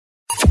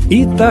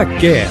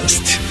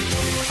Itacast.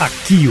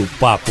 Aqui o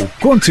papo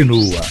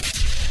continua.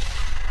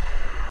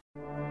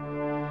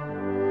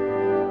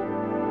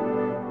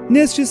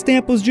 Nestes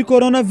tempos de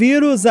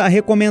coronavírus, a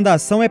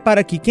recomendação é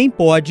para que quem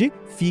pode,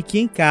 fique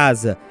em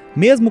casa.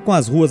 Mesmo com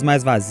as ruas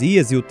mais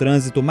vazias e o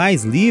trânsito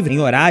mais livre em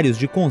horários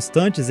de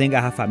constantes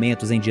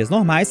engarrafamentos em dias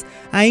normais,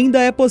 ainda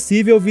é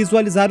possível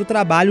visualizar o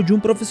trabalho de um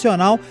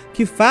profissional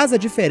que faz a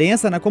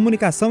diferença na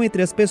comunicação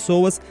entre as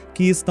pessoas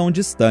que estão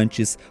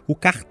distantes, o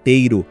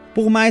carteiro.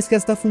 Por mais que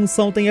esta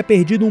função tenha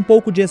perdido um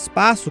pouco de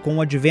espaço com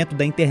o advento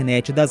da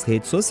internet e das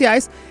redes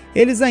sociais,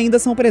 eles ainda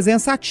são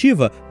presença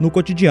ativa no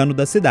cotidiano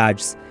das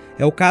cidades.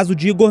 É o caso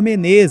de Igor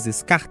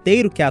Menezes,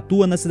 carteiro que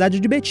atua na cidade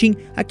de Betim,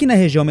 aqui na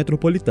região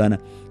metropolitana.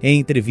 Em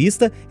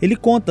entrevista, ele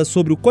conta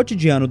sobre o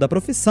cotidiano da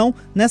profissão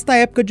nesta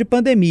época de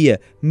pandemia,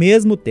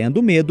 mesmo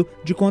tendo medo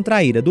de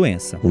contrair a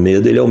doença. O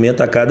medo ele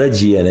aumenta a cada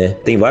dia, né?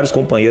 Tem vários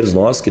companheiros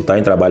nossos que estão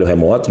em trabalho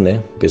remoto, né?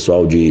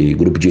 Pessoal de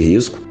grupo de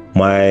risco.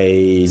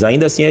 Mas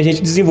ainda assim a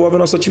gente desenvolve a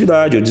nossa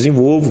atividade, eu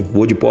desenvolvo,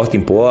 vou de porta em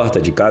porta,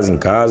 de casa em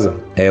casa.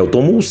 Eu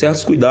tomo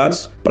certos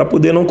cuidados para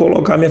poder não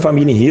colocar minha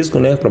família em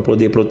risco, né? Para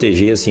poder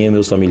proteger assim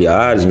meus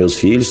familiares, meus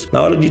filhos.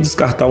 Na hora de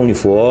descartar o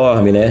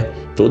uniforme, né?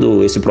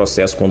 Todo esse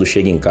processo quando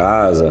chega em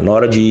casa, na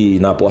hora de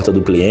ir na porta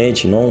do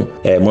cliente, não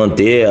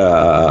manter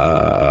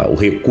o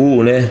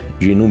recuo, né?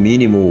 De no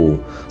mínimo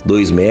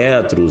 2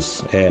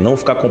 metros, não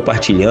ficar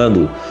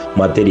compartilhando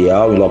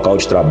material em local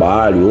de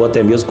trabalho ou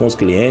até mesmo com os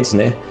clientes,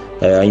 né?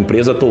 A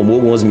empresa tomou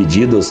algumas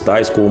medidas,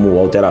 tais como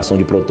alteração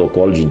de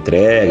protocolo de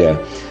entrega,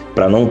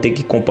 para não ter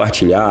que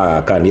compartilhar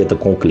a caneta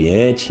com o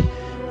cliente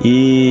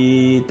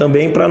e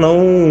também para não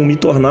me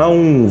tornar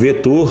um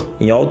vetor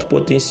em alto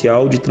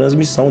potencial de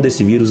transmissão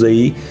desse vírus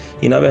aí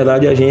e, na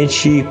verdade, a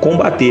gente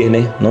combater,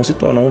 né? Não se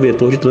tornar um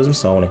vetor de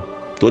transmissão, né?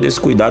 Todo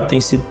esse cuidado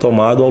tem sido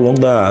tomado ao longo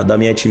da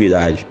minha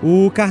atividade.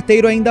 O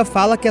carteiro ainda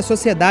fala que a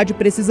sociedade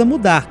precisa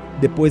mudar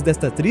depois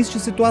desta triste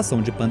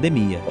situação de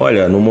pandemia.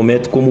 Olha, num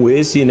momento como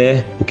esse,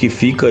 né, o que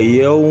fica aí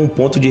é um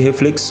ponto de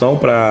reflexão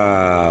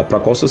para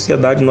qual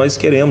sociedade nós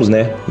queremos,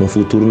 né? Num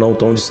futuro não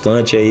tão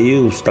distante aí,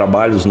 os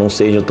trabalhos não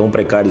sejam tão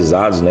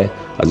precarizados, né?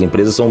 As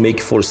empresas são meio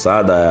que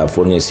forçadas a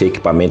fornecer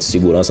equipamentos de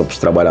segurança para os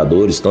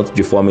trabalhadores, tanto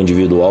de forma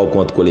individual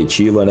quanto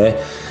coletiva, né?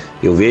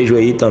 Eu vejo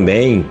aí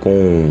também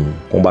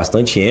com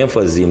bastante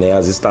ênfase, né,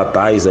 as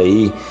estatais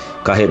aí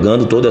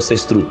carregando toda essa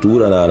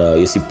estrutura,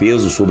 esse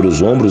peso sobre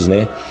os ombros,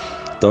 né?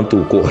 Tanto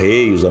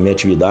Correios, a minha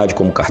atividade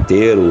como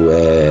carteiro,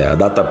 a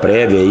data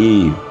prévia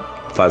aí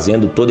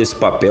fazendo todo esse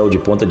papel de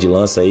ponta de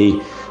lança aí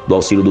do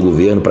auxílio do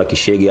governo para que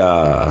chegue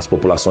às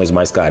populações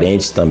mais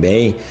carentes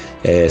também,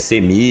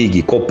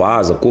 CEMIG,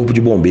 Copasa, Corpo de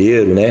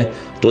Bombeiro, né?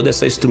 Toda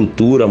essa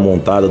estrutura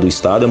montada do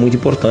Estado é muito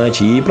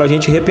importante e para a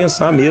gente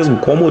repensar mesmo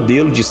qual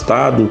modelo de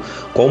Estado,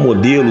 qual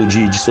modelo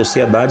de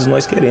sociedades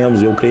nós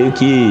queremos. Eu creio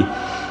que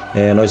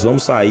nós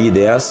vamos sair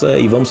dessa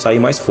e vamos sair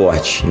mais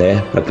forte,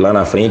 né? Para que lá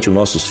na frente os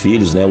nossos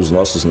filhos, né, os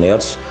nossos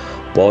netos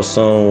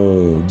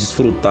possam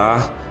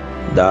desfrutar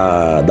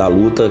da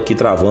luta que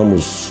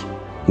travamos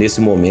nesse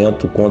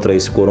momento contra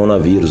esse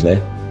coronavírus,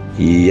 né?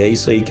 E é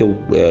isso aí que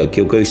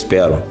eu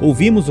espero.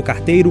 Ouvimos o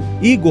carteiro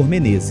Igor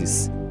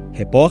Menezes.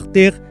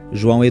 Repórter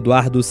João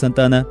Eduardo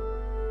Santana.